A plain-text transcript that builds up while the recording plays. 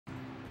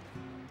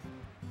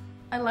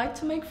I like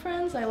to make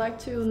friends, I like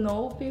to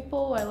know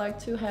people, I like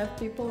to have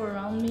people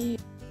around me.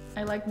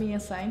 I like being a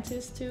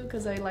scientist too,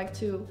 because I like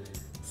to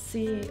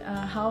see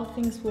how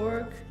things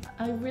work.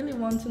 I really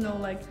want to know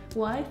like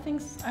why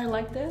things are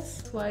like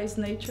this, why is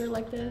nature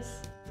like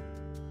this.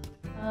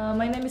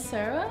 My name is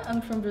Sara,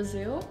 I'm from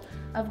Brazil.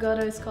 I've got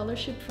a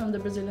scholarship from the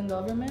Brazilian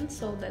government,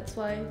 so that's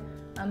why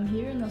I'm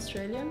here in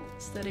Australia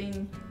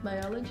studying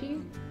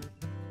biology.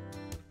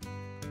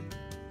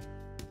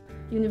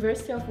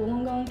 University of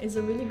Wollongong is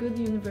a really good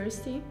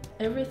university.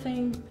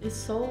 Everything is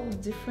so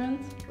different,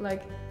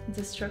 like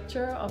the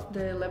structure of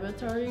the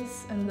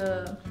laboratories and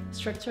the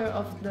structure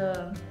of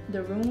the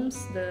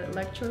rooms, the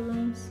lecture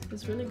rooms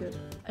is really good.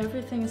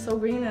 Everything is so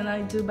green, and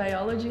I do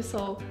biology,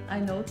 so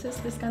I notice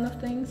these kind of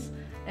things,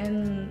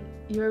 and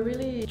you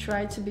really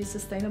try to be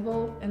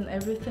sustainable in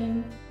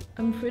everything.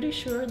 I'm pretty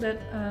sure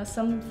that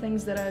some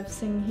things that I've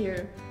seen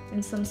here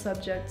in some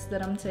subjects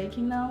that I'm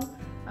taking now,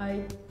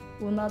 I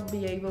will not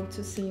be able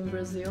to see in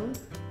Brazil.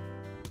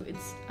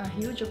 It's a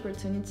huge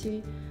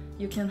opportunity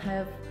you can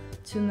have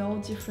to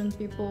know different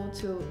people,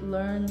 to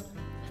learn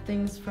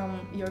things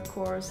from your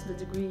course, the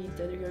degree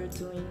that you're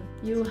doing.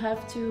 You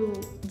have to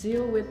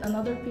deal with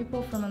another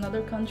people from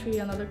another country,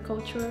 another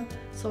culture,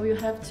 so you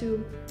have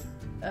to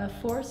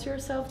force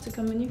yourself to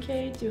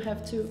communicate, you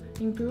have to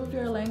improve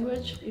your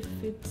language if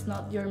it's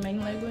not your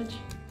main language.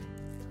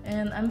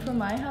 And I'm from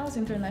my house,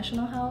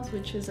 International House,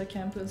 which is a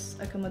campus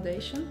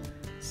accommodation.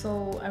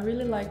 So I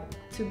really like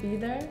to be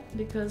there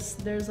because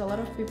there's a lot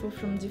of people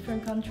from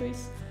different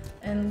countries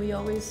and we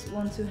always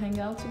want to hang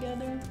out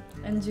together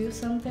and do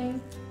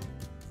something.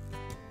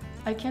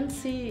 I can't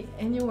see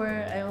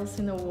anywhere else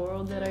in the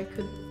world that I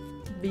could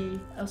be.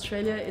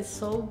 Australia is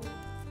so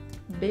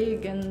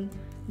big and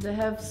they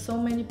have so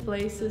many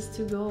places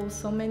to go,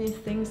 so many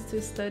things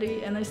to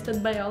study, and I study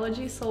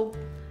biology, so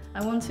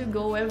I want to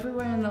go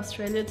everywhere in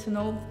Australia to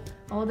know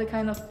all the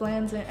kind of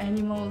plants and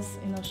animals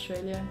in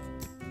Australia.